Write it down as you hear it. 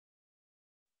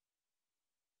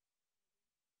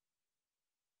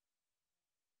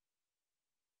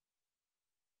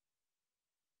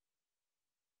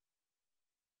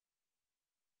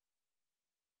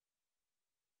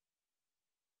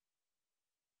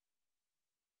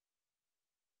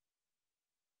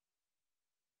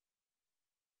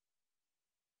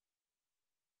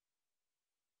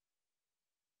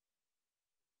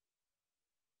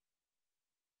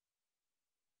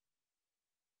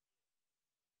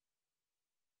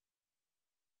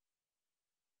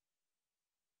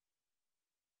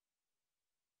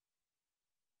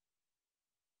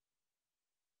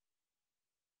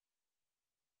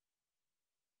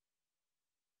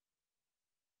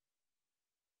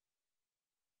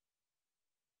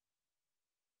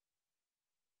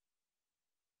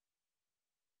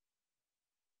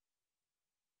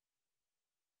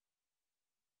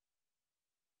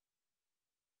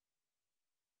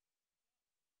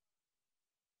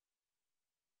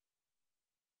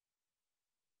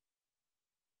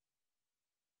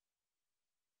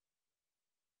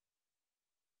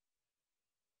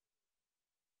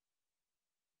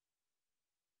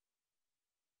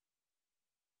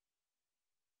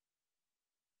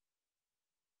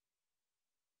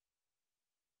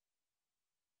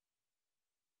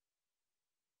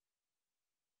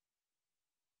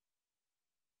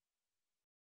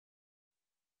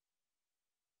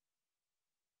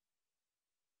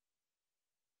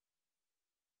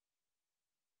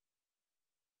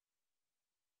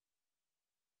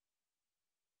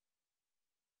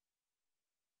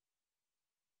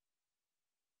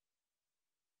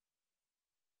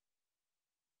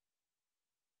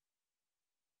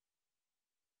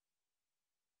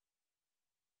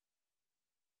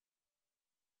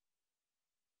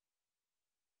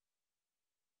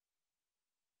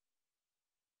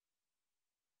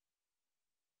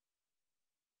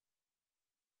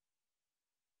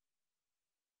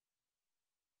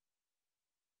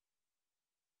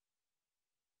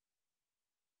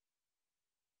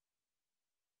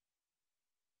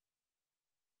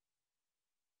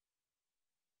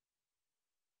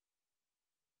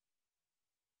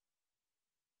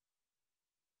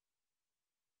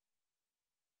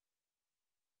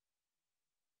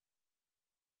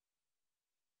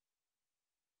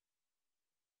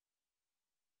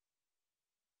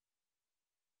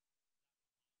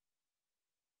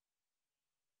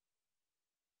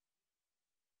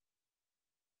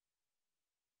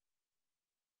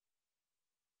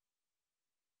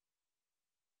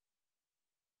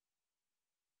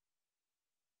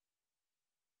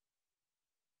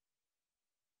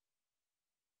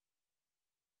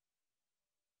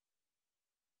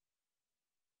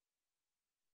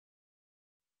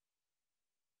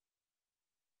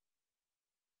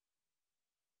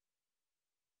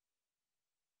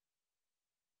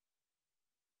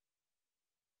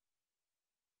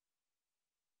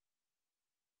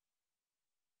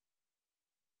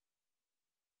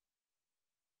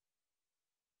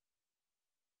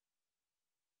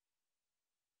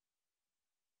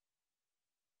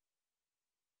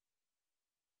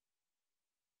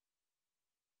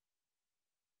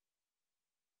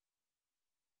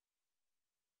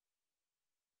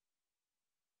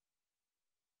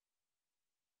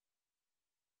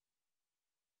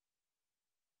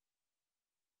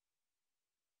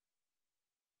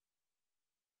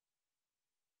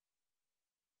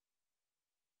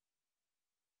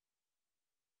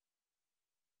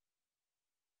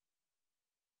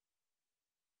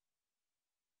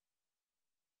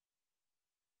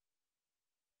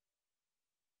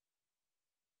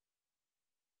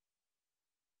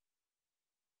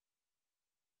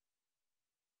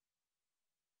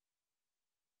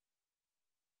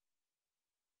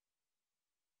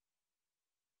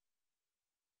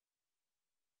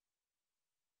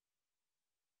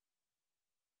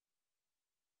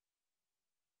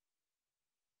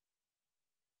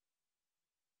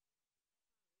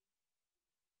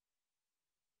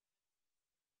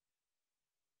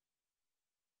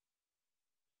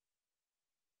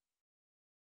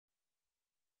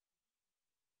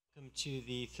Welcome to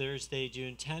the Thursday,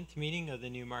 June 10th meeting of the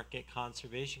Newmarket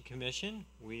Conservation Commission.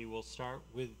 We will start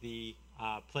with the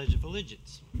Pledge of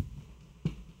Allegiance.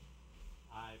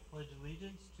 I pledge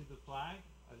allegiance to the flag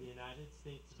of the United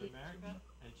States of America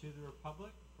and to the republic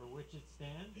for which it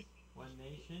stands, one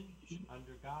nation,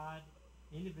 under God,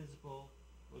 indivisible,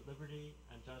 with liberty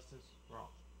and justice for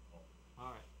all.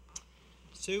 All right.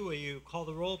 Sue, will you call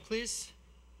the roll, please?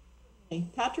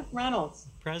 Patrick Reynolds.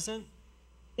 Present.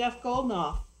 Jeff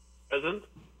Goldnoff. Present.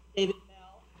 David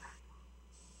Bell.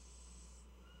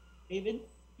 David,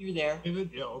 you're there.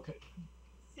 David? Yeah, okay.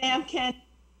 Sam Kent.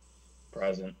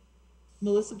 Present.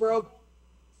 Melissa Brogan.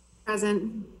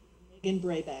 Present. Megan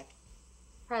Brayback.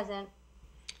 Present.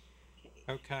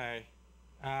 Okay.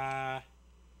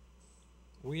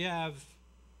 We have,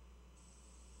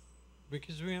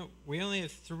 because we only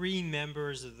have 3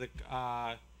 members of the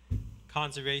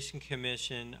Conservation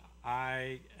Commission,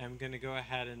 I am going to go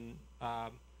ahead and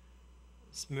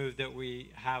move that we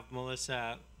have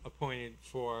Melissa appointed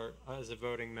as a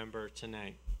voting member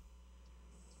tonight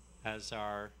as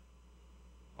our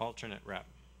alternate rep.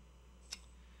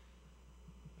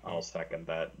 I'll second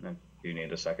that. Do you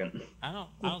need a second? I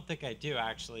don't think I do,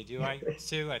 actually. Do I,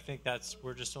 Sue? I think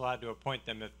we're just allowed to appoint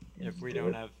them if we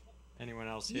don't have anyone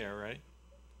else here,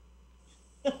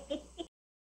 right?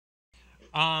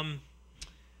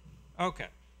 Okay.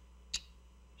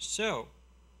 So,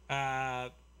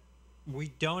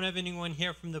 we don't have anyone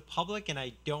here from the public, and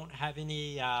I don't have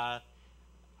any, I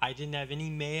didn't have any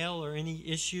mail or any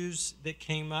issues that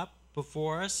came up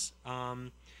before us.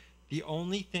 The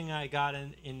only thing I got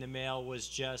in the mail was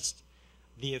just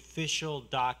the official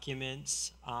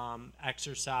documents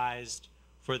exercised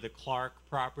for the Clark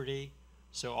property.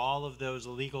 So all of those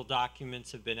legal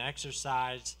documents have been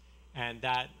exercised, and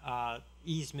that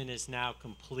easement is now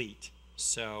complete.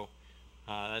 So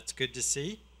that's good to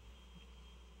see.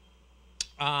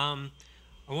 I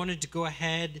wanted to go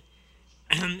ahead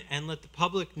and let the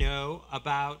public know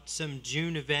about some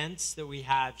June events that we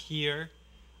have here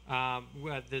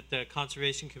that the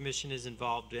Conservation Commission is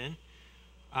involved in.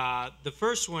 The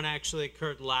first one actually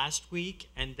occurred last week,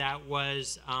 and that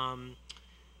was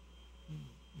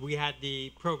we had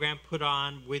the program put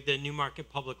on with the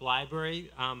Newmarket Public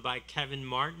Library by Kevin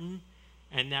Martin,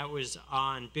 and that was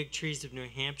on Big Trees of New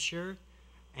Hampshire.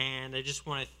 And I just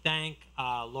want to thank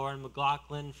Lauren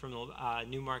McLaughlin from the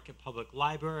Newmarket Public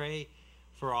Library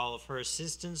for all of her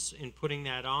assistance in putting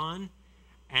that on.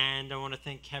 And I want to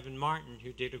thank Kevin Martin,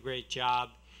 who did a great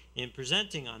job in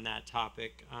presenting on that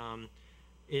topic. I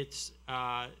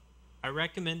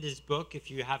recommend his book if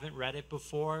you haven't read it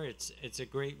before. It's a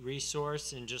great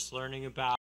resource in just learning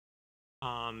about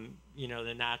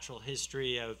the natural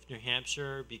history of New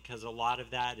Hampshire, because a lot of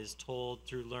that is told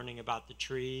through learning about the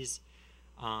trees.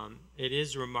 It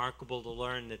is remarkable to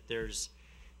learn that there's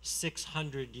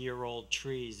 600-year-old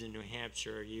trees in New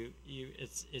Hampshire.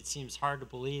 It seems hard to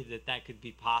believe that could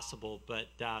be possible, but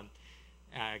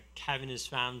Kevin has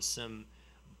found some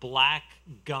black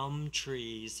gum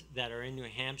trees that are in New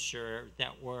Hampshire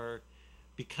that were,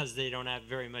 because they don't have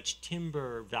very much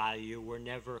timber value, were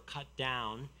never cut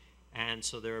down, and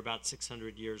so they're about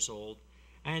 600 years old.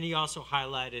 And he also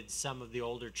highlighted some of the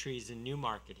older trees in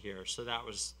Newmarket here, so that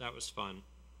was fun.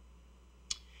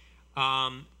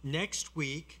 Next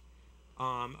week,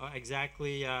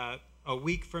 exactly a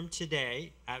week from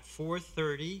today at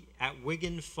 4:30 at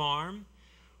Wigan Farm,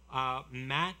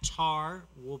 Matt Tarr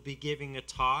will be giving a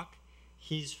talk.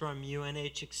 He's from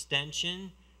UNH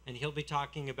Extension, and he'll be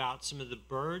talking about some of the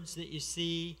birds that you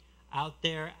see out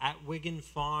there at Wigan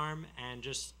Farm and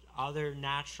just other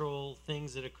natural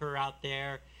things that occur out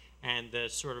there, and the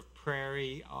sort of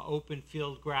prairie open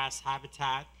field grass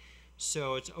habitat.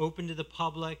 So it's open to the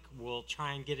public. We'll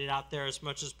try and get it out there as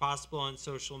much as possible on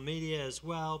social media as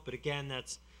well. But again,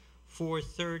 that's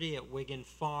 4:30 at Wigan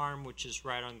Farm, which is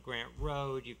right on Grant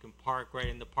Road. You can park right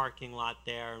in the parking lot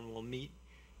there, and we'll meet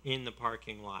in the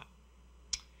parking lot.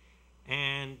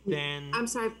 And then... I'm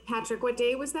sorry, Patrick, what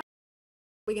day was that?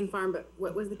 Wigan Farm, but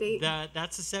what was the date?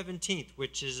 That's the 17th,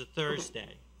 which is a Thursday.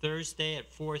 Okay. Thursday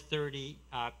at 4:30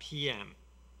 p.m.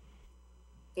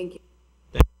 Thank you.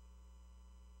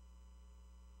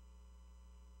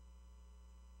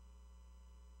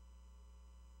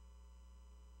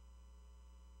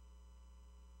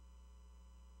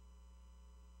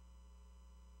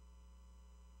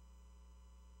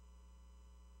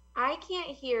 I can't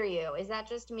hear you. Is that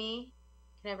just me?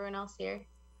 Can everyone else hear?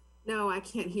 No, I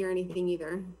can't hear anything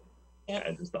either.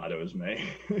 I just thought it was me.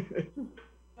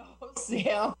 Oh,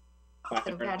 Sam.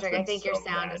 So Patrick, I think your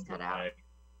sound is cut out.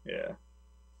 Yeah.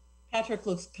 Patrick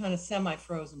looks kind of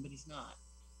semi-frozen, but he's not.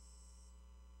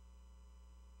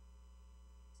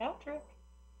 Patrick.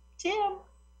 Tim.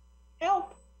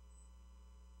 Help.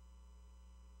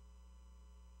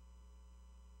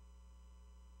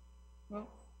 Well,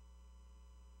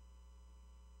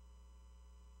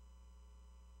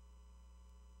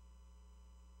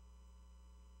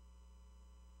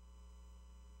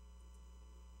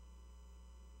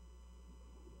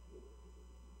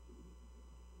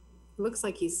 Looks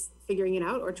like he's figuring it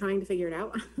out or trying to figure it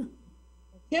out.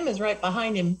 Tim is right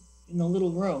behind him in the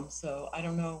little room, so I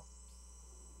don't know.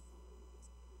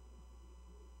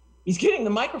 He's getting the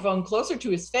microphone closer to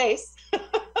his face.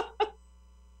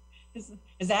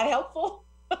 Is that helpful?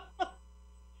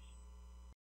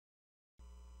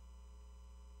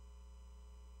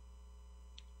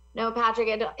 No, Patrick,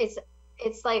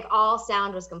 it's like all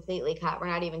sound was completely cut. We're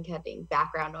not even cutting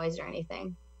background noise or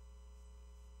anything.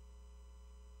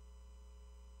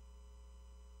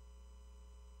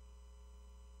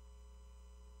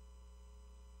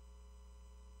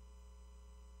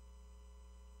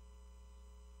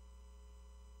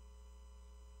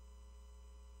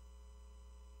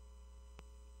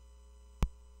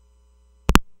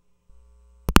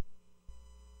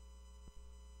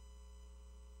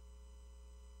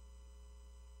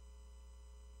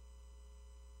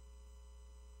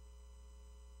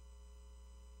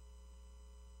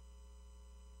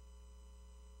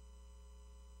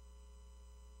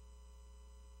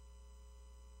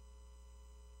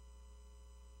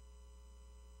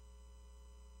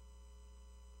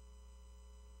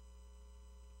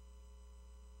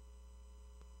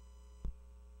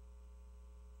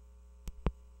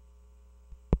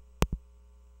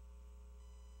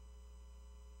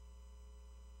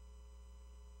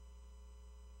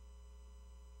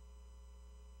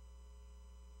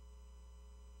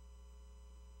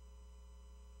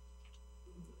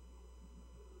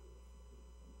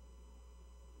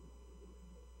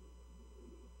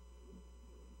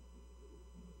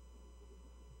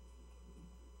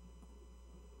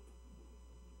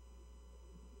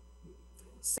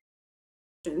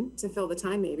 To fill the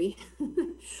time, maybe.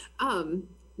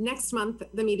 Next month,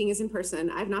 the meeting is in person.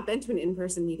 I've not been to an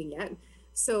in-person meeting yet.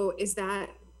 So is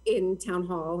that in Town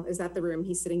Hall? Is that the room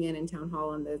he's sitting in Town Hall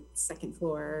on the second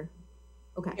floor?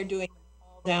 Okay. They're doing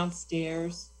all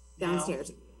downstairs. now.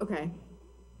 Downstairs. Okay.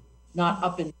 Not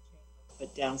up in the chamber,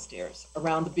 but downstairs,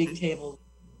 around the big table.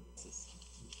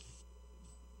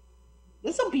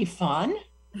 This will be fun.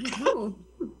 Oh,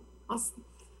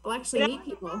 I'll actually meet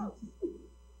people.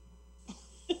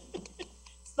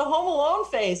 It's the Home Alone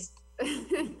face.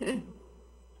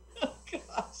 Oh,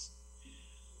 gosh.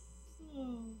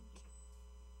 Oh.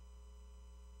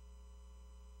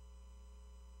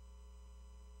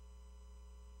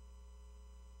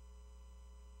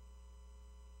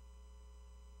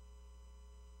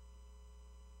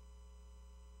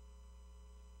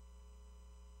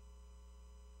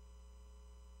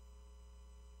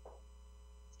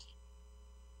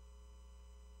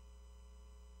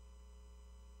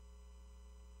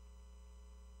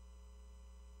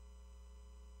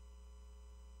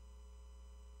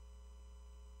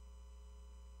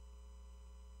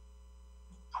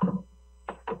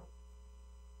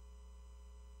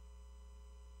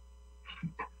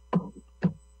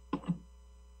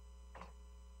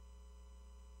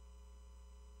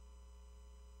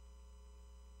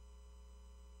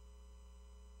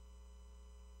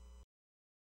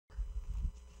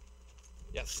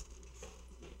 Yes.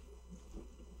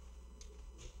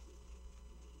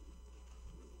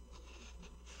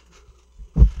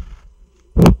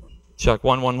 Check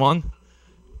 111.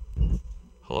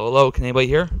 Hello, hello. Can anybody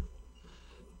hear?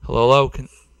 Hello, hello. Can.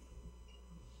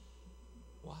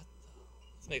 What?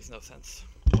 This makes no sense.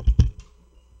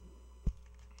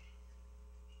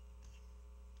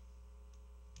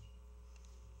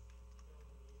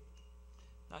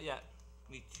 Not yet.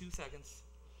 Give me 2 seconds.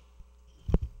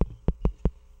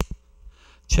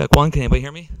 Check 1. Can anybody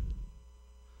hear me?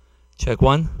 Check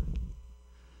 1.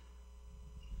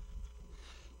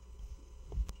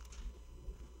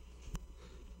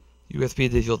 USB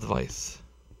digital device.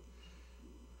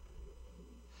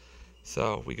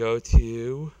 So we go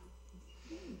to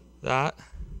that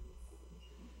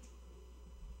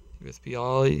USB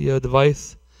audio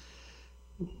device.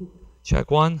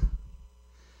 Check 1.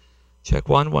 Check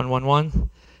 1. 111.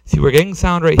 See, we're getting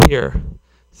sound right here.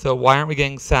 So why aren't we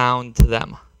getting sound to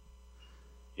them?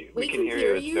 We can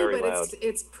hear you, but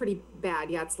it's pretty bad.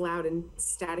 Yeah, it's loud and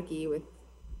staticky with,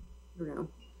 I don't know.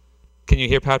 Can you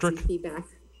hear Patrick? Some feedback.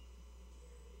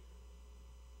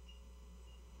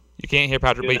 You can't hear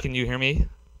Patrick, but can you hear me?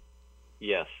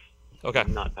 Yes. Okay.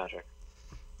 Not Patrick.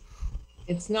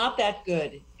 It's not that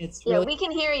good. It's Yeah, really. we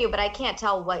can hear you, but I can't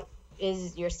tell what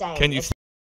is you're saying. Can you It's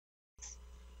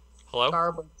Hello?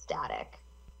 garbled static.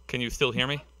 Can you still hear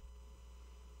me?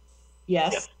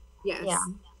 Yes. Yes. Yeah.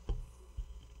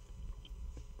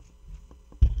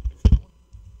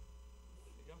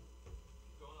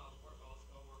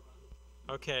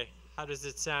 Okay, how does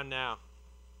it sound now?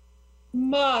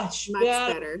 Much Much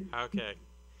better. better. Okay.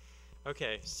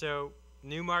 Okay, so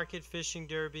Newmarket Fishing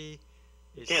Derby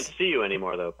is Can't see you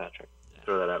anymore, though, Patrick.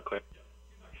 Throw that out quick.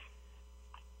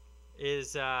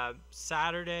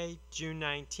 Saturday, June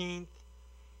 19th.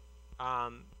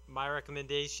 My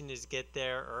recommendation is get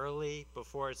there early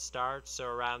before it starts, so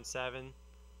around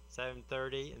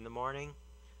 7:30 in the morning,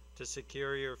 to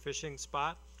secure your fishing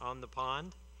spot on the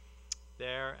pond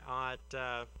there at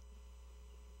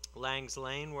Lang's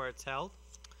Lane where it's held.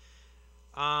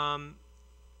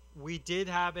 We did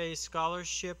have a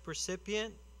scholarship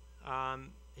recipient.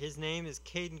 His name is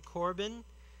Caden Corbin.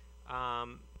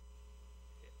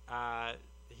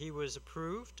 He was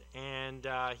approved, and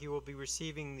he will be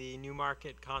receiving the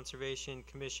Newmarket Conservation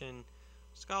Commission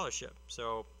scholarship.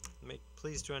 So,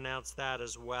 pleased to announce that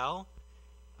as well.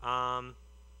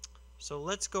 So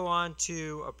let's go on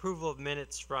to approval of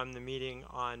minutes from the meeting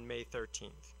on May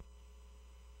 13th.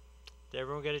 Did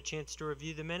everyone get a chance to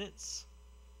review the minutes?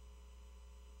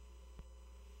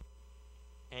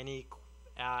 Any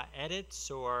edits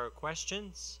or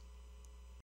questions?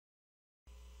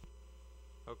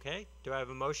 Okay, do I have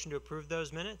a motion to approve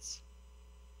those minutes?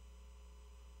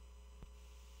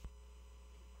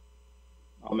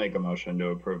 I'll make a motion to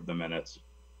approve the minutes.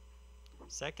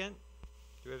 Second?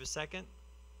 Do we have a second?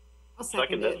 I'll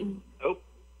second it. Oh,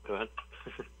 go ahead.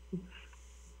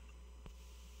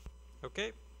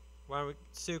 Okay. Why don't we,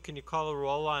 Sue, can you call a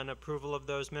roll on approval of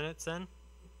those minutes then?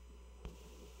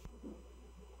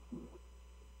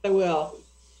 I will.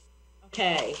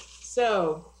 Okay,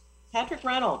 so Patrick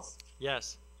Reynolds,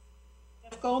 Yes.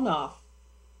 Jeff Goldnoff,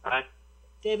 Aye.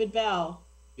 David Bell,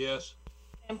 Yes.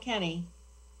 Sam Kenny,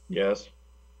 Yes.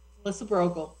 Melissa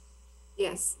Brogle,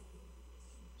 Yes.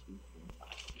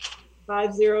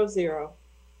 500.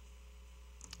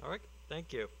 All right,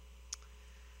 thank you.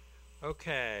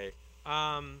 Okay.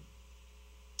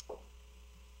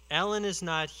 Ellen is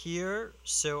not here,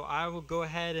 so I will go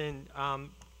ahead and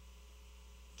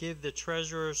give the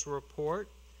treasurer's report.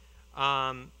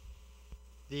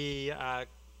 The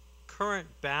current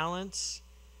balance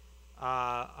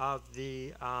of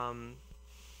the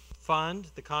fund,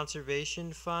 the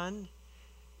conservation fund,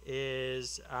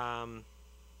 is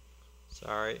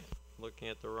sorry, looking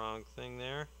at the wrong thing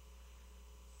there.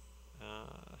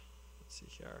 Let's see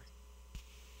here.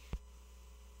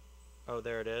 Oh,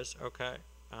 there it is. Okay.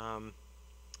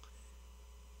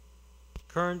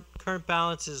 Current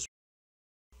balance is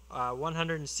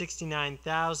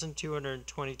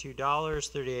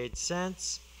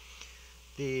 $169,222.38.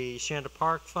 The Shanda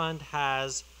Park Fund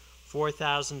has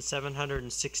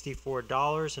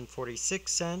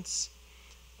 $4,764.46.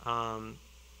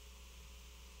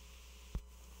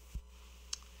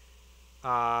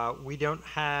 We don't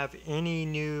have any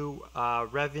new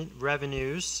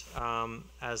revenues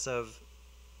as of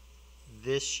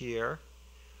this year,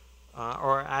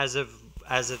 or as of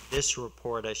this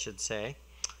report, I should say.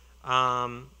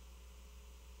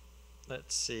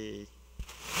 Let's see.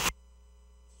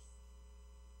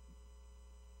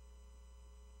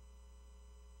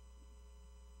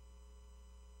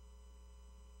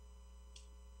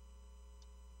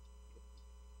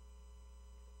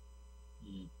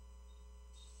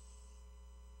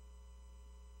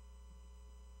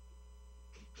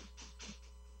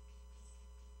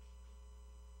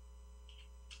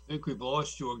 I think we've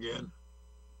lost you again.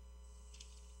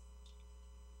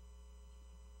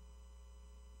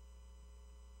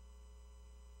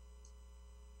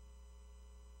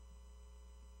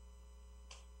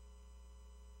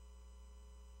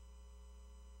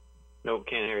 Nope,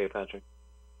 can't hear you, Patrick.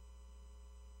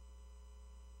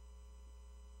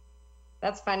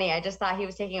 That's funny. I just thought he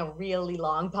was taking a really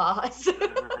long pause. So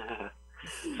I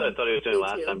thought he was doing Me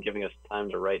last too. time, giving us time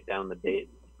to write down the date.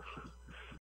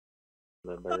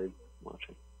 The bird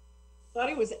watching. Thought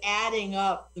he was adding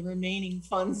up the remaining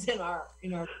funds in our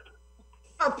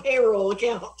payroll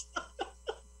account.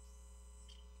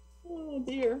 Oh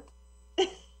dear.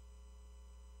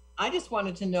 I just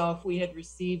wanted to know if we had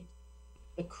received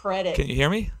the credit. Can you hear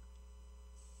me?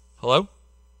 Hello?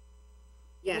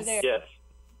 Yes. there. Yes.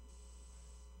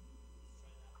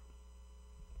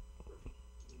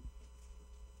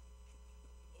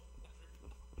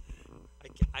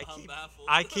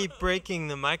 I keep breaking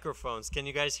the microphones. Can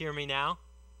you guys hear me now?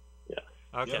 Yeah.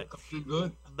 Okay. Yeah,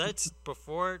 good. Let's,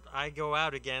 before I go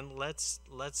out again, let's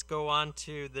go on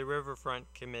to the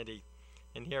Riverfront Committee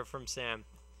and hear from Sam.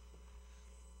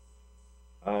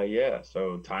 Yeah,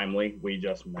 so timely. We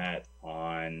just met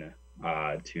on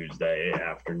Tuesday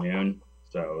afternoon.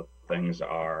 So things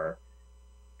are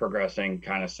progressing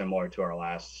kind of similar to our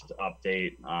last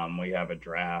update. We have a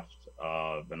draft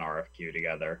of an RFQ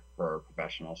together for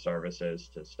professional services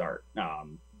to start,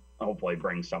 hopefully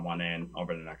bring someone in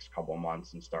over the next couple of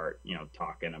months and start,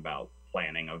 talking about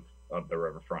planning of the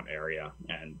riverfront area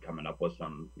and coming up with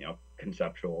some,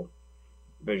 conceptual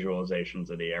visualizations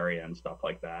of the area and stuff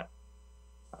like that.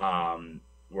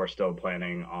 We're still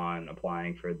planning on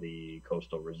applying for the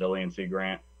Coastal Resiliency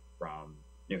Grant from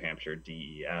New Hampshire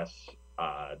DES.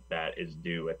 That is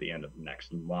due at the end of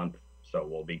next month. So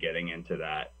we'll be getting into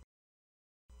that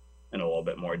in a little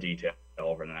bit more detail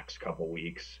over the next couple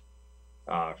weeks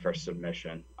for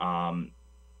submission.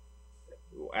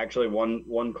 Actually,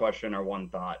 one question or one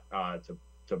thought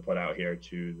to put out here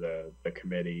to the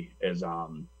committee is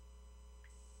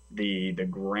the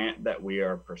grant that we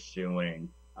are pursuing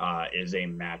is a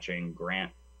matching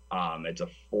grant. It's a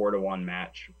 4-to-1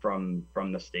 match from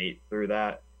the state through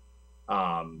that.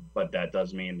 But that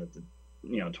does mean that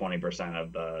 20%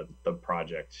 of the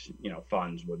project,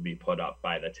 funds would be put up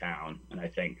by the town. And I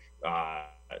think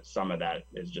some of that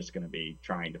is just going to be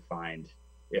trying to find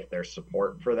if there's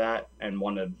support for that. And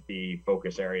one of the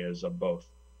focus areas of both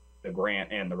the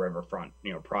grant and the riverfront,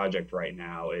 project right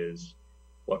now is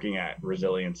looking at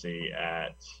resiliency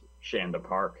at Shanda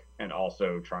Park and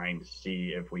also trying to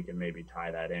see if we can maybe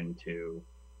tie that into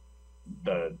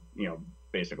the,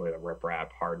 basically the riprap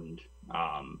hardened,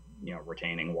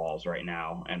 retaining walls right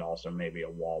now, and also maybe a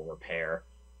wall repair.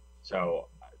 So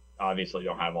obviously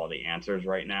don't have all the answers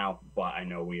right now, but I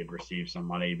know we had received some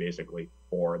money basically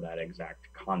for that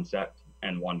exact concept,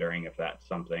 and wondering if that's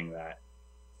something that,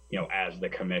 as the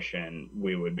commission,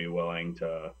 we would be willing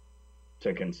to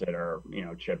consider,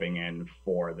 chipping in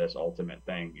for this ultimate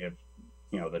thing if,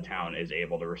 the town is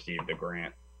able to receive the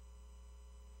grant.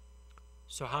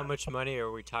 So how much money are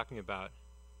we talking about?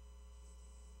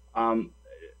 I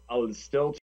was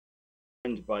still,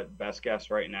 but best guess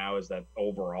right now is that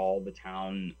overall the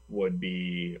town would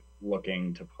be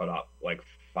looking to put up like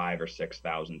 $5,000 or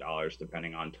 $6,000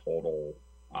 depending on total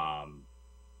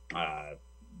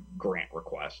grant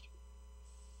request.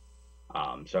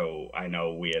 So I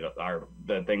know we had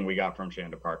the thing we got from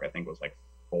Shanda Park I think was like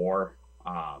 4,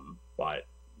 but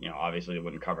obviously it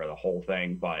wouldn't cover the whole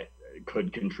thing, but it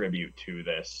could contribute to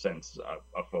this since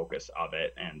a focus of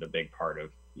it, and a big part of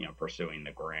pursuing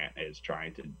the grant is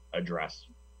trying to address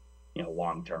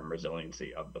long-term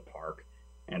resiliency of the park.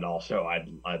 And also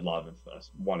I'd love if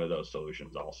one of those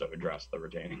solutions also addressed the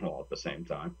retaining wall at the same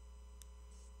time.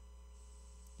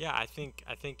 Yeah, I think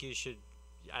you should.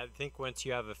 I think once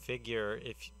you have a figure,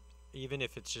 even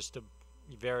if it's just a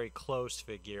very close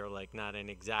figure, like not an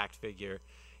exact figure,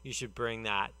 you should bring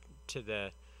that to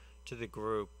the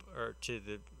group or to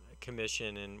the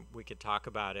commission, and we could talk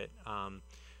about it.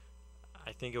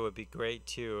 I think it would be great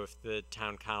too if the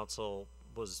town council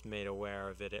was made aware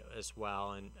of it as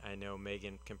well, and I know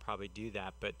Megan can probably do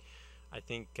that, but I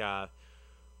think I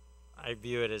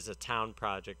view it as a town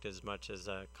project as much as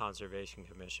a conservation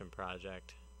commission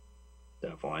project.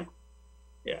 Definitely.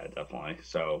 Yeah, definitely.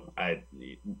 So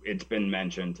it's been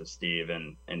mentioned to Steve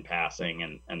in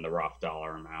passing and the rough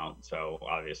dollar amount. So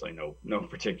obviously no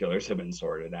particulars have been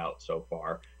sorted out so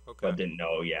far, Okay. but didn't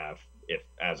know, if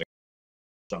as a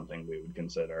something we would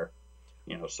consider,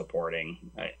 supporting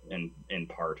in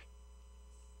part.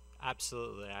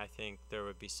 Absolutely, I think there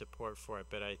would be support for it,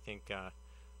 but I think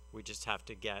we just have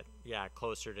to get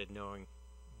closer to knowing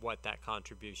what that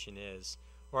contribution is,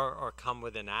 or come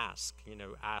with an ask.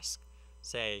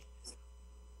 Say,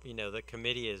 the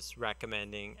committee is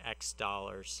recommending X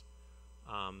dollars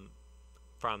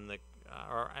from the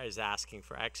or is asking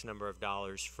for X number of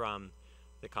dollars from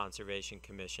the Conservation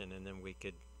Commission, and then we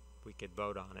could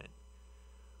vote on it.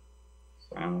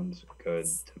 Sounds good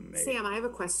to me. Sam, I have a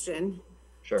question.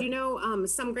 Sure. Do you know,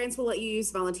 some grants will let you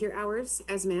use volunteer hours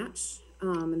as match,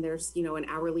 and there's, an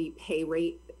hourly pay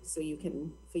rate, so you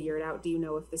can figure it out. Do you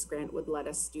know if this grant would let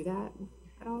us do that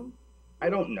at all? I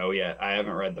don't know yet. I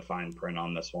haven't read the fine print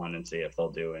on this one and see if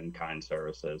they'll do in-kind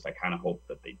services. I kind of hope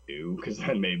that they do, because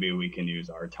then maybe we can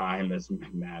use our time as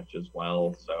match as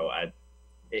well. So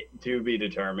to be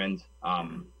determined.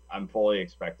 I'm fully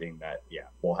expecting that,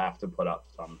 we'll have to put up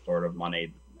some sort of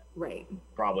money. Right.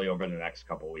 Probably over the next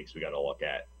couple of weeks, we got to look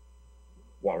at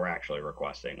what we're actually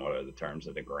requesting, what are the terms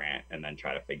of the grant, and then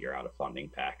try to figure out a funding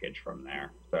package from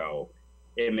there. So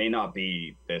it may not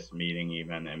be this meeting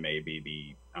even, it may be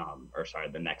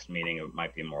the next meeting. It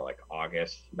might be more like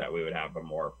August that we would have a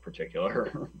more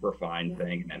particular refined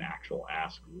thing and an actual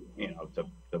ask,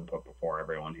 to put before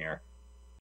everyone here.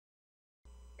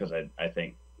 because I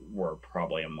think we're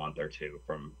probably a month or two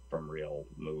from real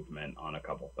movement on a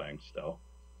couple things still.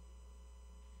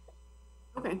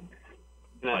 Okay.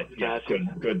 But yeah,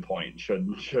 good point.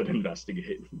 Should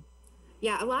investigate.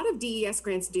 Yeah, a lot of DES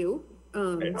grants do.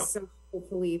 Yeah. So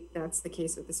hopefully that's the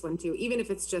case with this one too, even if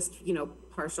it's just,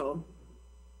 partial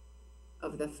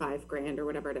of the $5,000 or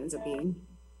whatever it ends up being.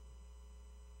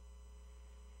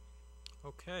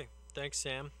 Okay, thanks,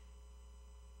 Sam.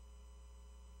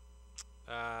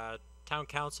 Town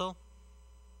council.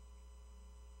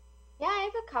 Yeah, I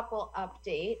have a couple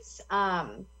updates.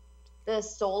 The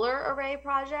solar array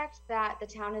project that the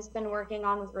town has been working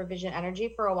on with Revision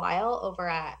Energy for a while over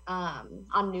at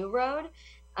on New Road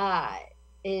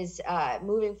is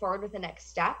moving forward with the next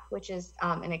step, which is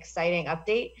an exciting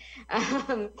update.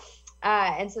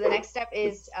 And so the next step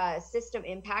is a system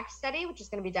impact study, which is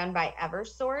going to be done by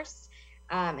Eversource.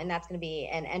 And that's going to be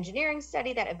an engineering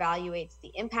study that evaluates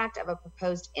the impact of a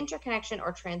proposed interconnection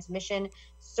or transmission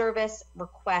service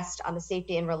request on the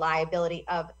safety and reliability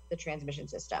of the transmission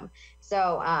system.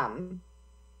 So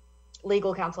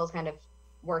legal counsel is kind of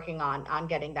working on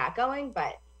getting that going.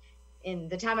 But in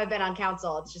the time I've been on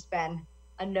council, it's just been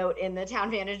a note in the town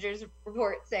manager's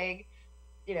report saying,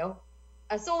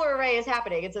 a solar array is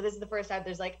happening. And so this is the first time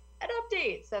there's like an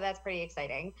update. So that's pretty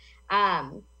exciting.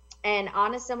 And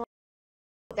on a similar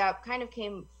that kind of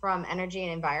came from energy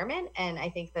and environment, and I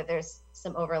think that there's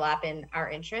some overlap in our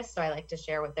interests, so I like to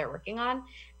share what they're working on.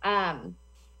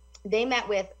 They met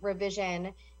with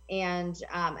Revision and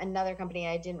another company,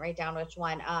 I didn't write down which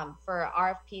one, for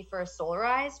RFP for a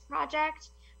solarized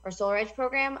project or solarized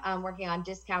program, working on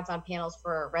discounts on panels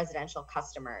for residential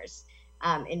customers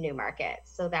in Newmarket.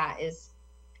 So that is,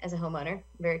 as a homeowner, I'm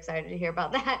very excited to hear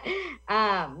about that.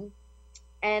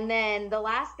 And then the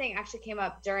last thing actually came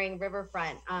up during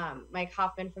Riverfront. Mike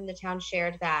Hoffman from the town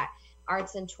shared that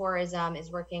Arts and Tourism is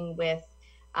working with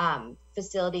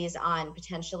facilities on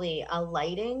potentially a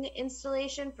lighting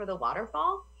installation for the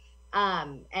waterfall.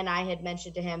 And I had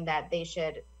mentioned to him that they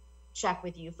should check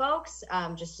with you folks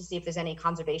just to see if there's any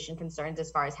conservation concerns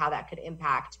as far as how that could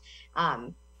impact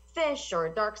fish or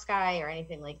dark sky or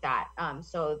anything like that.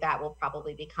 So that will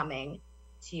probably be coming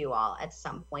to you all at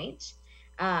some point.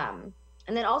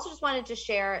 And then also just wanted to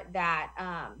share that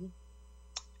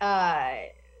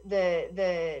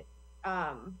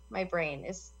my brain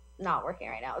is not working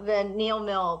right now. The Neil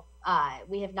Mill,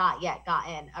 we have not yet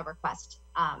gotten a request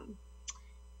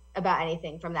about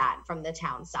anything from the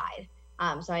town side.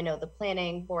 So I know the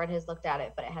planning board has looked at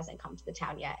it, but it hasn't come to the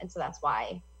town yet. And so that's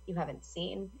why you haven't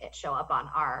seen it show up on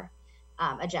our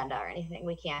agenda or anything.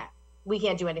 We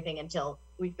can't do anything until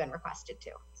we've been requested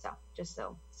to. So just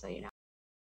so you know.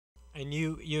 And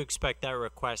you expect that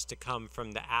request to come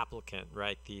from the applicant,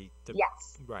 right?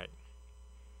 Yes. Right.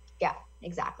 Yeah,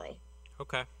 exactly.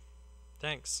 Okay.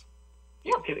 Thanks.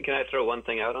 Yeah. Can I throw one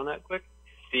thing out on that quick?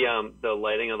 The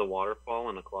lighting of the waterfall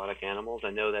and aquatic animals. I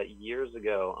know that years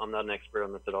ago, I'm not an expert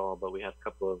on this at all, but we had a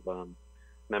couple of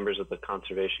members of the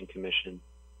Conservation Commission,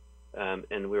 and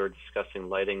we were discussing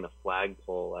lighting the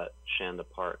flagpole at Shanda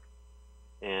Park.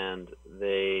 And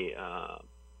they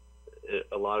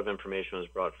a lot of information was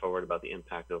brought forward about the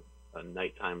impact of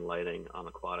nighttime lighting on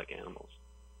aquatic animals.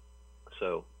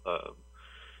 So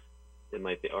it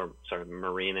might be,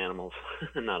 marine animals,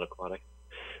 not aquatic.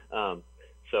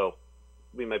 So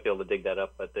we might be able to dig that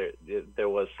up, but there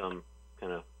was some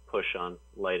kind of push on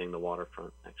lighting the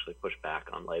waterfront, actually push back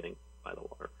on lighting by the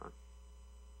waterfront.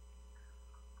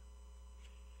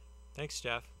 Thanks,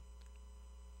 Jeff.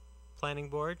 Planning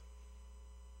board?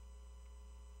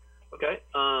 Okay.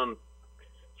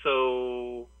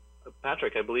 So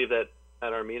Patrick, I believe that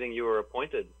at our meeting you were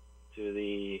appointed to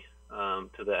the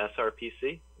SRPC.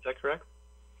 Is that correct?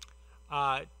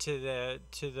 To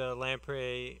the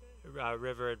Lamprey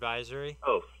River Advisory.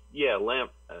 Oh yeah,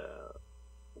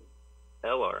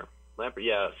 LR. Lamprey.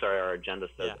 Yeah, sorry, our agenda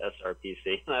says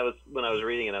SRPC. And when I was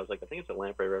reading it, I was like, I think it's a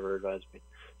Lamprey River Advisory.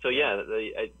 So yeah,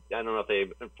 I don't know if they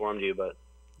informed you, but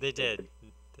they did.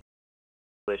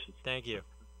 Congratulations. Thank you.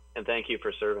 And thank you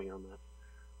for serving on that.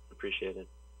 Appreciate it.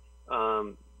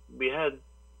 We had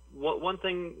one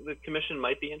thing the commission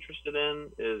might be interested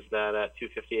in is that at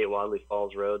 258 Wadley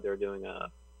Falls Road, they're doing a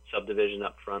subdivision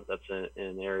up front. That's in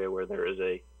an area where there is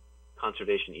a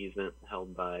conservation easement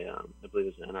held by, I believe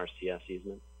it's an NRCS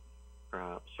easement,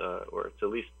 perhaps, or it's at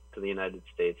least to the United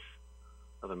States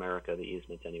of America, the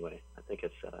easement anyway. I think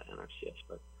it's NRCS,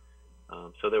 but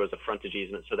so there was a frontage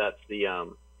easement. So that's the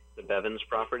Bevins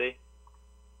property.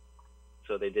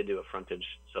 So they did do a frontage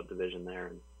subdivision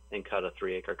there and cut a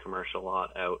 3-acre commercial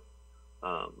lot out,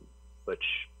 which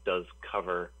does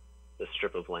cover the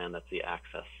strip of land that's the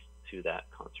access to that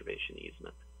conservation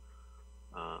easement.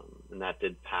 And that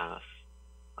did pass,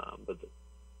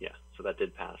 so that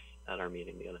did pass at our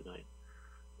meeting the other night.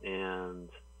 And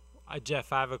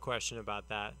Jeff, I have a question about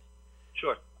that.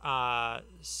 sure,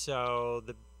 So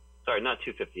the sorry, not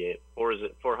 258, or is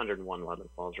it 401 Lebanon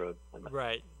Falls Road?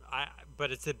 right,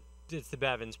 but it's the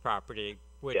Bevins property,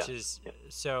 which Yeah, is yeah.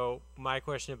 so. My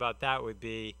question about that would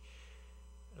be,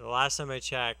 the last time I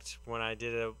checked, when I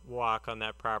did a walk on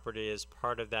that property as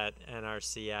part of that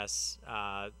NRCS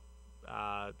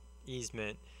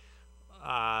easement,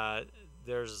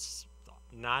 there's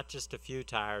not just a few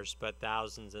tires, but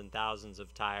thousands and thousands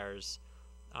of tires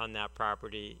on that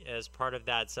property. As part of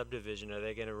that subdivision, are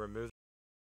they going to remove?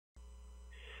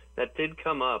 That did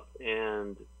come up,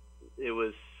 and it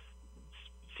was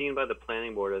seen by the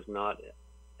planning board as not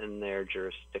in their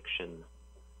jurisdiction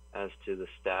as to the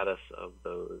status of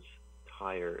those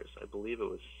tires. I believe it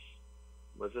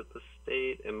was it the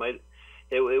state? It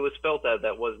was felt that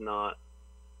that was not,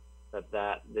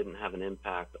 that didn't have an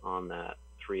impact on that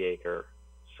 3-acre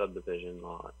subdivision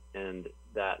lot, and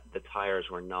that the tires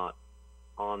were not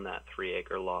on that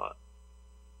 3-acre lot.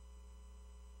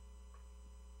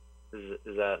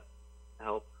 Does that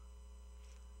help?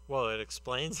 Well, it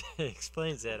explains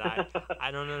it.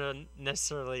 I don't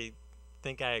necessarily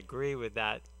think I agree with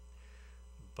that,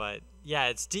 but yeah,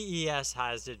 it's DES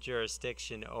has the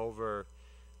jurisdiction over,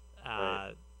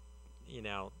 Right.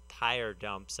 tire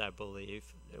dumps, I believe,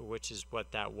 which is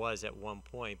what that was at one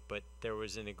point. But there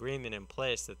was an agreement in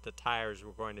place that the tires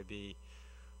were going to be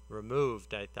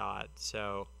removed, I thought.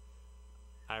 So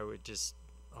I would just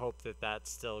hope that that's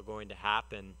still going to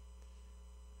happen.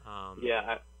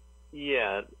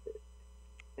 Yeah,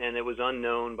 and it was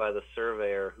unknown by the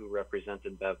surveyor who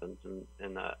represented Bevins,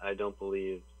 and I don't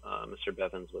believe Mr.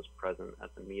 Bevins was present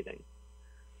at the meeting.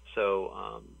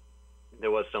 So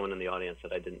there was someone in the audience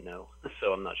that I didn't know,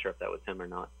 so I'm not sure if that was him or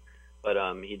not. But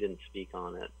he didn't speak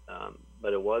on it.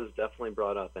 But it was definitely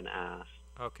brought up and asked.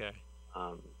 Okay.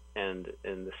 And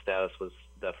the status was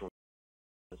definitely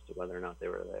as to whether or not they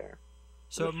were there.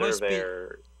 So And it the must be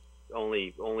surveyor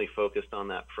only focused on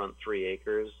that front 3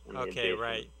 acres and the okay, adjacent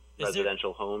right. Is there,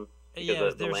 residential home. because yeah,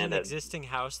 the there's land an had- existing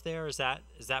house there. Is that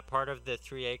part of the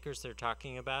 3 acres they're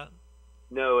talking about?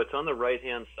 No, it's on the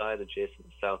right-hand side, adjacent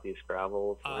to Southeast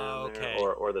Gravel Oh, land okay.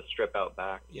 there, or the strip out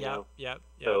back. You know. Yep.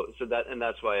 So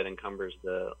that's why it encumbers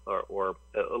or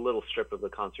a little strip of the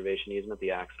conservation easement.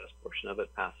 The access portion of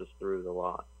it passes through the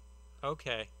lot,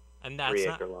 Okay. And that's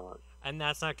 3-acre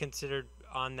not lot. considered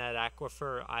on that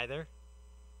aquifer either?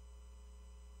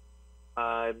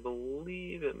 I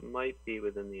believe it might be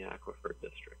within the aquifer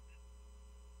district.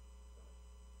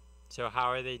 So how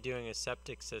are they doing a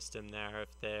septic system there if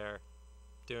they're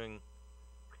doing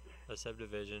a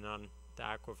subdivision on the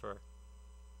aquifer?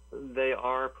 They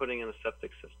are putting in a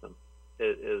septic system.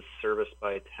 It is serviced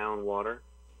by town water,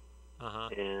 Uh-huh.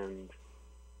 and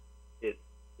it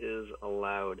is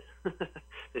allowed.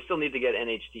 They still need to get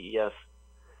NHDES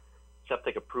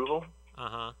septic approval,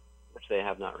 Uh-huh. which they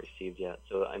have not received yet.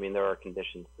 So, I mean, there are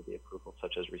conditions to the approval,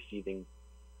 such as receiving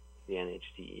the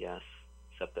NHDES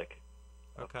septic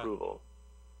Okay. approval.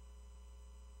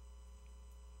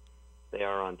 They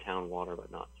are on town water,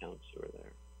 but not town sewer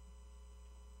there.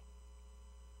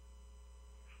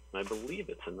 And I believe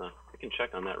it's in the, I can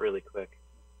check on that really quick.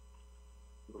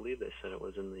 I believe they said it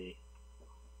was in the,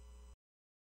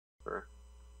 or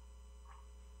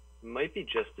it might be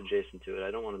just adjacent to it.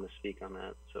 I don't want to misspeak on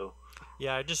that, so.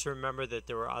 Yeah, I just remember that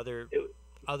there were It-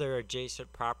 other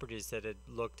adjacent properties that had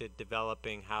looked at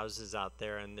developing houses out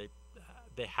there, and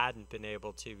they hadn't been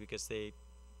able to because they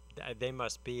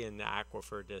must be in the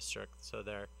aquifer district, so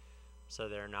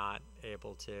they're not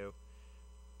able to.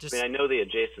 Just I mean, I know the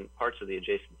adjacent parts of the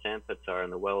adjacent sand pits are,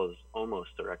 and the well is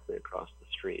almost directly across the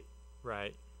street,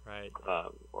 right.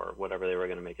 or whatever they were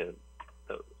going to make it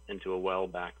into a well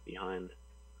back behind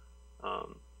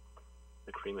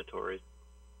the crematory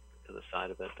to the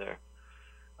side of it there.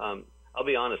 I'll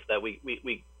be honest that we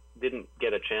didn't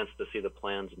get a chance to see the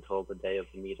plans until the day of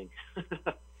the meeting,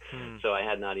 so I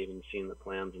had not even seen the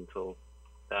plans until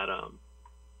that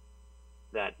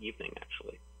evening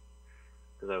actually,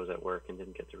 because I was at work and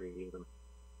didn't get to review them.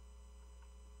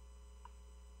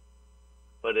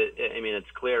 But I mean, it's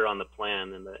clear on the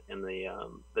plan, and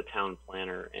the town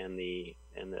planner and the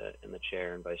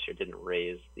chair and vice chair didn't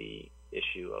raise the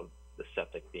issue of the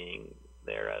septic being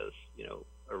there as, you know,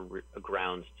 a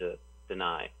grounds to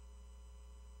deny.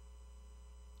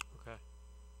 Okay.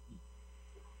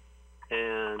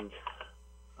 And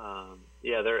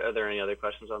yeah, are there any other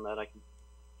questions on that I can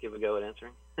give a go at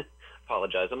answering?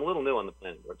 Apologize, I'm a little new on the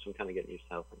planning board, so I'm kind of getting used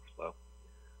to how things flow.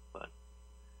 But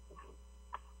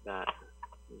that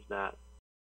is that.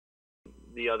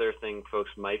 The other thing folks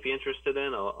might be interested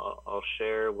in, I'll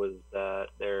share, was that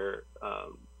there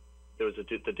was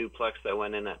the duplex that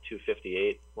went in at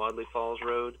 258 Wadley Falls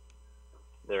Road.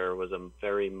 There was a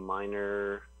very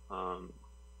minor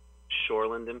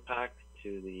shoreland impact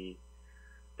to the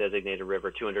designated river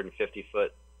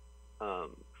 250-foot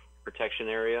protection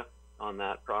area on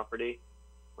that property,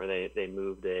 where they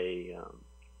moved it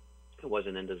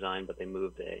wasn't in design, but they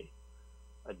moved a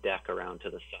deck around to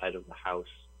the side of the house.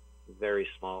 Very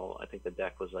small. I think the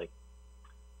deck was like,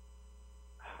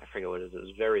 I forget what it is. It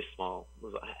was very small. It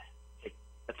was like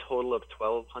a total of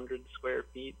 1,200 square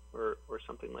feet or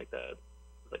something like that. It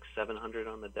was like 700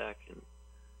 on the deck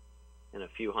and a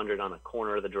few hundred on the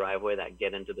corner of the driveway that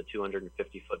get into the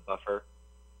 250-foot buffer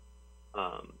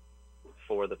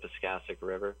for the Piscassic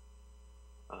River.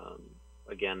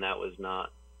 Again, that was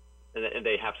not, and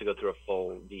they have to go through a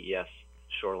full DES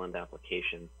shoreland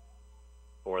application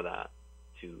for that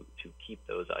to keep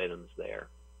those items there.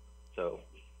 So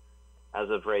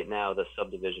as of right now, the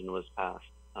subdivision was passed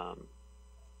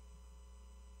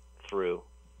through,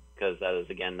 because that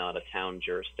is, again, not a town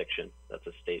jurisdiction. That's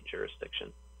a state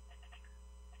jurisdiction.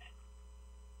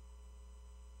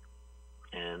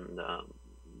 And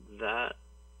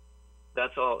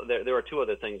that's all. There were two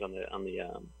other things on the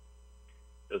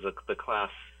there was the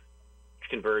class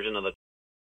conversion of the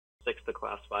 6 to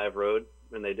class 5 road,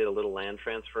 and they did a little land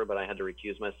transfer, but I had to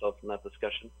recuse myself from that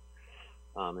discussion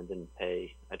and didn't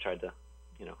pay. I tried to,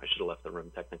 I should have left the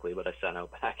room technically, but I sat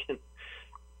out back and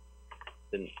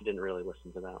didn't really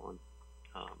listen to that one.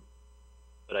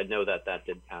 But I know that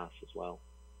did pass as well.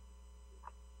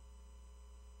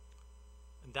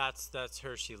 That's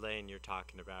Hershey Lane you're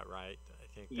talking about, right?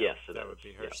 I think yes, that would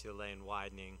be Hershey Lane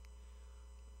widening.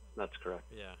 That's correct.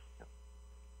 Yeah.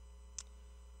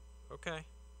 Okay.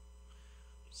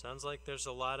 Sounds like there's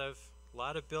a lot of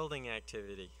building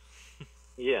activity.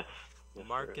 Yes. The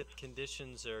market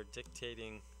conditions are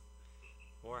dictating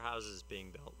more houses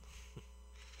being built.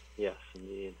 Yes,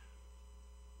 indeed.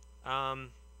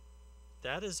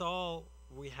 That is all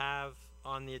we have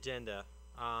on the agenda.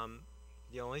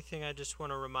 The only thing I just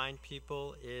want to remind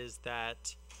people is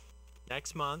that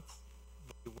next month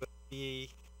we will be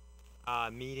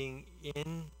meeting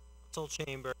in council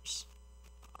chambers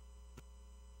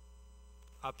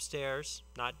upstairs,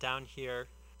 not down here.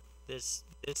 This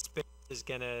space is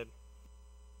gonna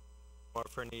more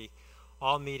for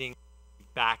all meeting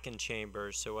back in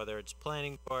chambers. So whether it's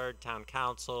planning board, town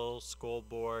council, school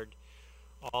board,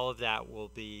 all of that will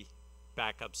be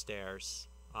back upstairs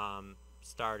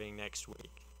starting next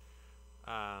week.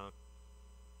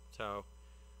 So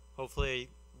hopefully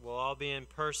we'll all be in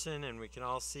person and we can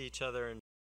all see each other, and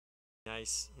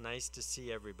nice to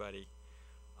see everybody.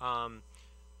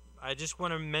 I just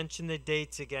want to mention the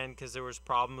dates again because there was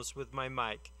problems with my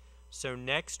mic. So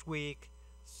next week,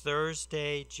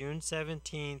 Thursday, June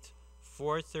 17th,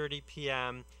 4:30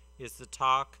 p.m. is the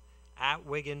talk at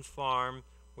Wigan Farm,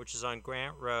 which is on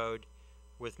Grant Road,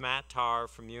 with Matt Tarr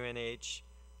from UNH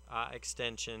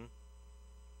Extension.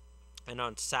 And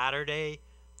on Saturday,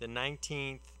 the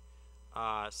 19th,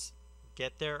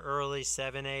 get there early,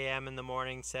 7 a.m. in the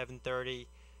morning, 7:30.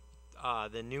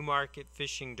 The Newmarket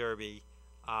Fishing Derby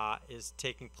is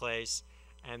taking place,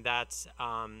 and that's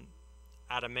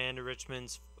at Amanda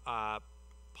Richmond's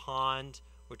pond,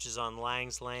 which is on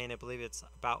Langs Lane. I believe it's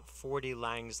about 40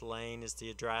 Langs Lane is the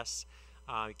address.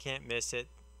 You can't miss it.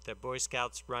 The Boy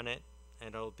Scouts run it,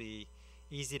 and it'll be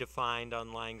easy to find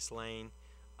on Langs Lane.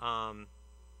 So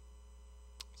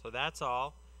that's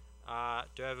all.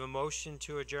 Do I have a motion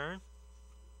to adjourn?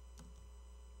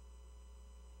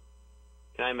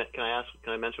 Can I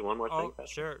mention one more thing? Oh,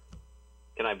 sure.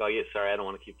 Can I bug you? Sorry, I don't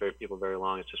want to keep people very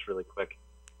long. It's just really quick.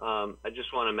 I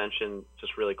just want to mention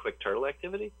just really quick turtle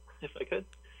activity, if I could,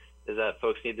 is that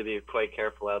folks need to be quite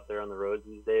careful out there on the roads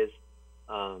these days.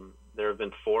 There have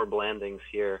been 4 blandings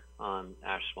here on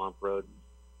Ash Swamp Road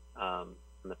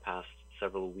in the past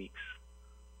several weeks,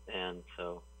 and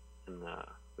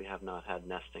we have not had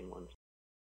nesting ones.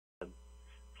 We had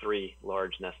 3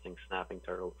 large nesting snapping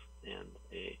turtles and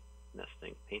a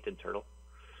nesting painted turtle,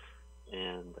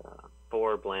 and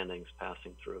 4 blandings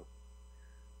passing through.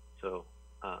 So,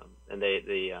 and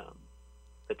the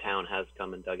town has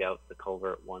come and dug out the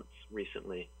culvert once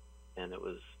recently, and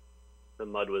the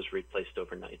mud was replaced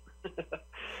overnight.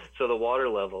 So the water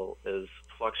level is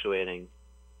fluctuating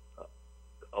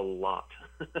a lot.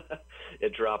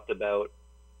 It dropped about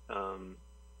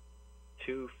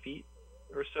 2 feet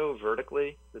or so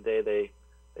vertically the day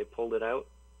they pulled it out,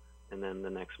 and then the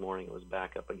next morning it was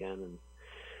back up again. And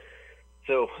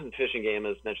So Fish and Game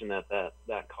has mentioned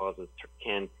that causes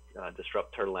can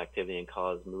disrupt turtle activity and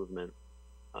cause movement,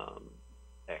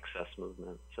 excess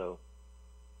movement. So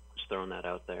just throwing that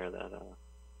out there that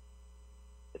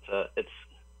it's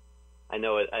I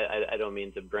know it, I don't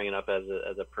mean to bring it up as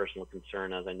a personal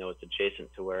concern, as I know it's adjacent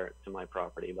to my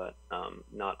property, but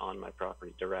not on my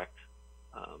property direct.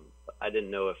 I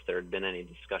didn't know if there had been any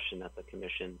discussion at the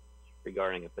commission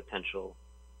regarding a potential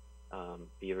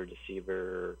beaver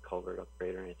deceiver, culvert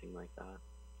upgrade, or anything like that.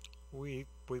 We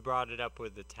brought it up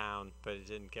with the town, but it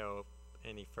didn't go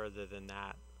any further than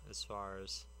that as far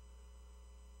as,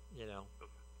 you know,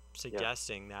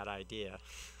 suggesting that idea.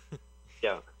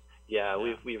 Yeah,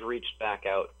 we've reached back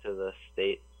out to the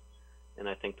state, and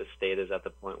I think the state is at the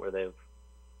point where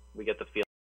we get the feeling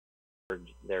heard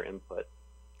their input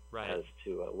Right. as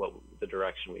to what the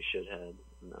direction we should head.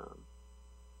 And,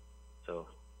 so,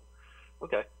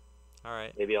 okay. All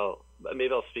right. Maybe I'll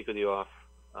speak with you off,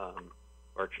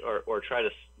 or try to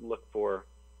look for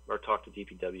or talk to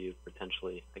DPW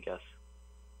potentially, I guess,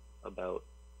 about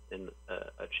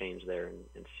a change there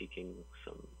and seeking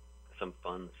some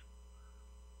funds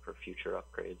for future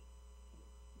upgrade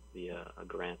via a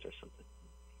grant or something.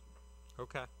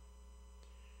 Okay.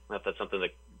 If that's something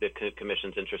that the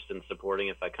commission's interested in supporting,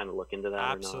 if I kind of look into that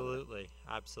Absolutely. or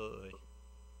not. Absolutely.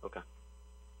 Okay.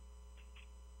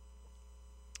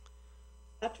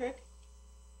 Patrick,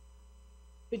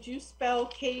 could you spell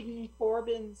Caden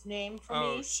Corbin's name for me?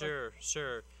 Oh, sure.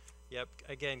 Yep.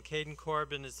 Again, Caden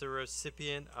Corbin is the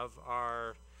recipient of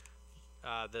our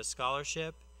the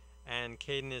scholarship, and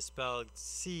Caden is spelled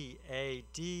C-A-D-E-N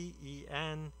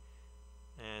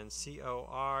and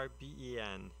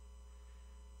C-O-R-B-E-N.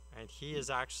 And he is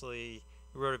actually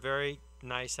wrote a very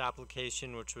nice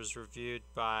application, which was reviewed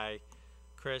by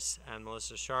Chris and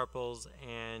Melissa Sharples,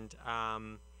 and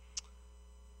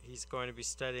he's going to be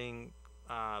studying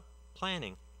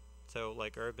planning, so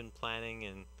like urban planning,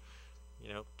 and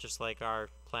you know, just like our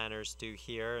planners do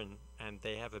here, and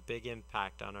they have a big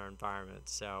impact on our environment.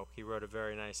 So he wrote a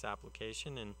very nice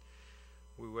application, and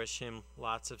we wish him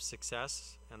lots of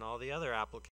success and all the other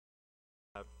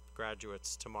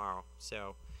graduates tomorrow.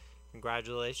 So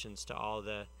congratulations to all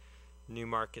the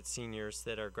Newmarket seniors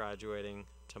that are graduating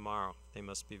tomorrow. They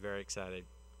must be very excited.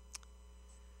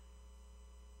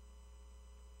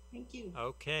 Thank you.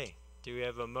 Okay, do we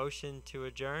have a motion to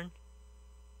adjourn?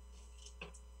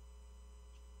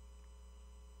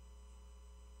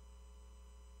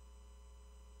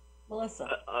 Melissa.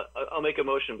 I'll make a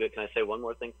motion, but can I say one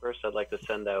more thing first? I'd like to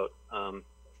send out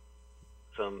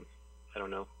some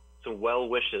well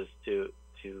wishes to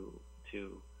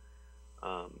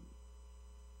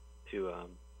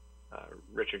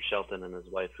Richard Shelton and his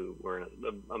wife, who were in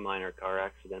a minor car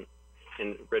accident.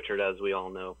 And Richard, as we all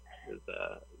know, has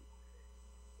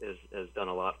done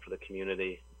a lot for the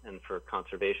community and for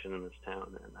conservation in this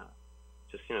town. And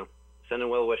just sending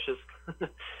well wishes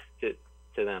to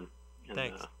them. And,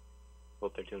 Thanks.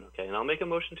 Hope they're doing okay. And I'll make a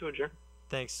motion to adjourn.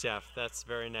 Thanks, Jeff. That's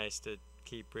very nice to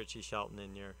keep Richie Shelton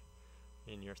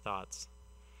in your thoughts.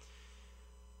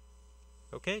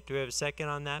 Okay, do we have a second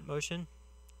on that motion?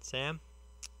 Sam?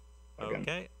 Second.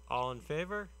 Okay, all in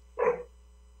favor?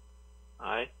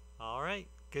 Aye. All right.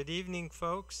 Good evening,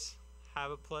 folks.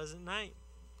 Have a pleasant night.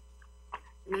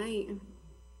 Night.